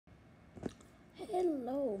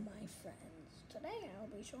Hello, my friends. Today I'll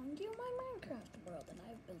be showing you my Minecraft world that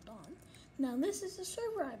I've built on. Now, this is the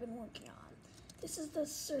server I've been working on. This is the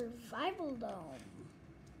Survival Dome.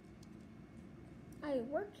 I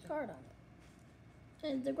worked hard on it.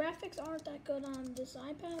 And the graphics aren't that good on this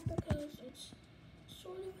iPad because it's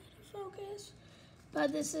sort of out of focus.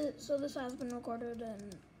 But this has been recorded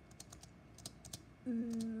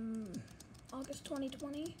in August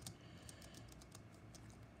 2020.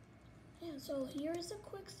 Yeah, so here is a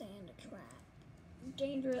quicksand trap.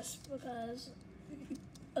 Dangerous because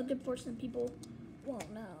a good portion of people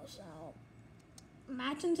won't know. So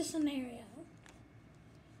imagine the scenario.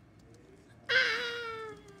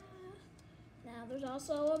 Ah! Now there's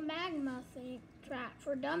also a magma trap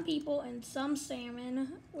for dumb people and some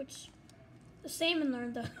salmon, which the salmon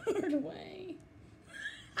learned the hard way.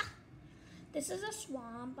 This is a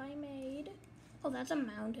swamp I made. Oh, that's a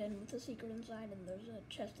mountain with a secret inside, and there's a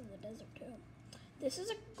chest in the desert, too. This is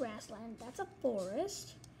a grassland. That's a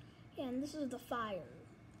forest. Yeah, and this is the fire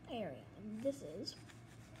area. And this is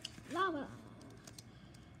lava.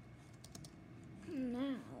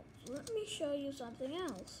 Now, let me show you something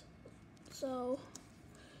else. So,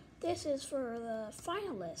 this is for the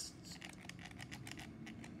finalists.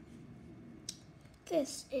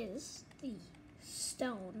 This is the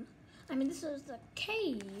stone. This is the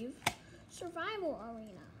cave survival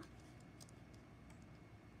arena.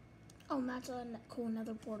 Oh, and that's a cool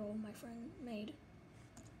nether portal my friend made.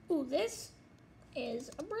 Ooh, this is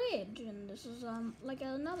a bridge, and this is like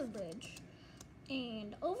another bridge.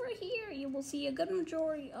 And over here, you will see a good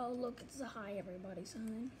majority. Oh, look, it's the hi everybody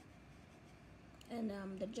sign. And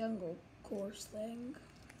the jungle course thing.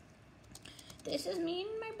 This is me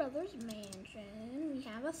and my brother's mansion. We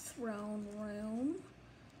have a throne room.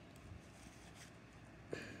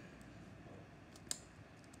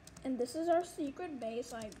 And this is our secret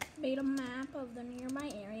base. I made a map of the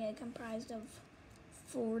nearby area comprised of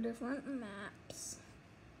 4 different maps.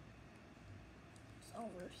 It's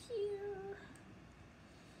over here.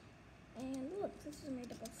 And look, this is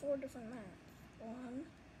made up of 4 different maps. 1,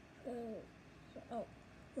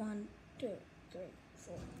 2, 3,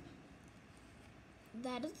 4.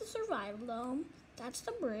 That is the survival dome. That's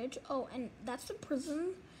the bridge. Oh, and that's the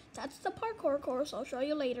prison. That's the parkour course. I'll show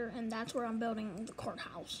you later. And that's where I'm building the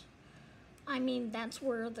courthouse. That's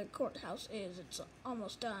where the courthouse is. It's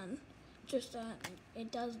almost done. Just that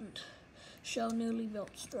it doesn't show newly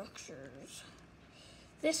built structures.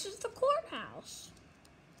 This is the courthouse.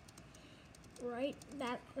 Right?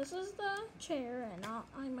 This is the chair, and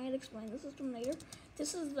I might explain the system later.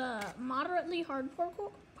 This is the moderately hard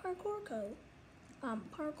parkour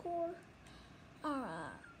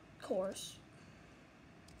course.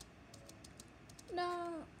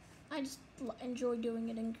 No, I just enjoy doing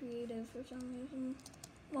it in creative for some reason.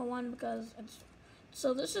 Well, one, because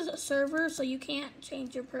so this is a server, so you can't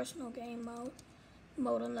change your personal game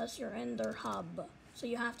mode unless you're in their hub. So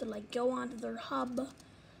you have to go onto their hub,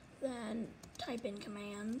 then type in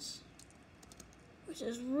commands, which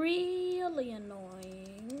is really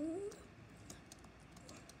annoying.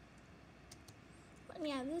 But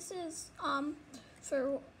yeah, this is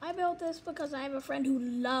I built this because I have a friend who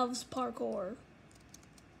loves parkour.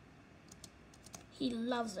 He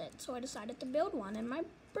loves it, so I decided to build one in my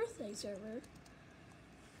birthday server.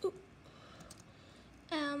 Ooh.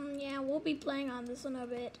 Yeah, we'll be playing on this in a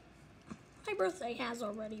bit. My birthday has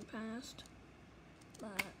already passed,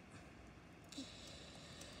 but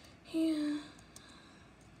yeah.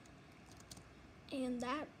 And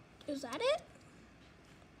is that it?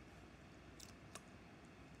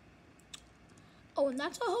 Oh, and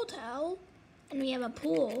that's a hotel, and we have a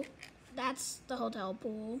pool. That's the hotel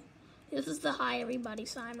pool. This is the hi everybody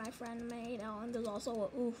sign my friend made. Oh, and there's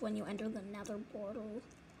also a oof when you enter the nether portal.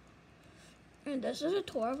 And this is a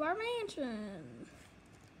tour of our mansion.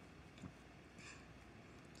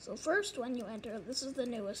 So first, when you enter, this is the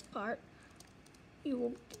newest part. You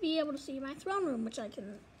will be able to see my throne room, which I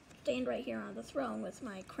can stand right here on the throne with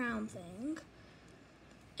my crown thing.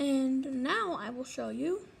 And now I will show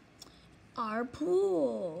you our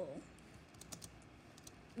pool,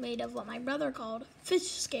 made of what my brother called fish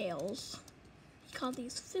scales. He called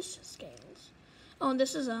these fish scales. Oh, and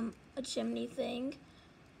this is a chimney thing.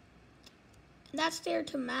 That's there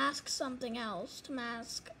to mask something else, to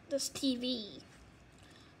mask this TV.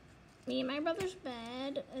 Me and my brother's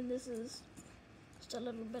bed, and this is just a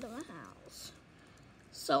little bit of a house.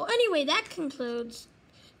 So anyway, that concludes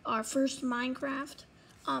our first Minecraft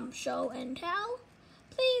show and tell.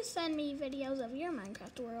 Please send me videos of your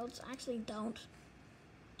Minecraft worlds. Actually, don't.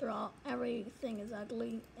 Everything is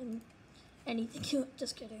ugly and anything.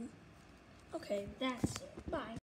 Just kidding. Okay, that's it.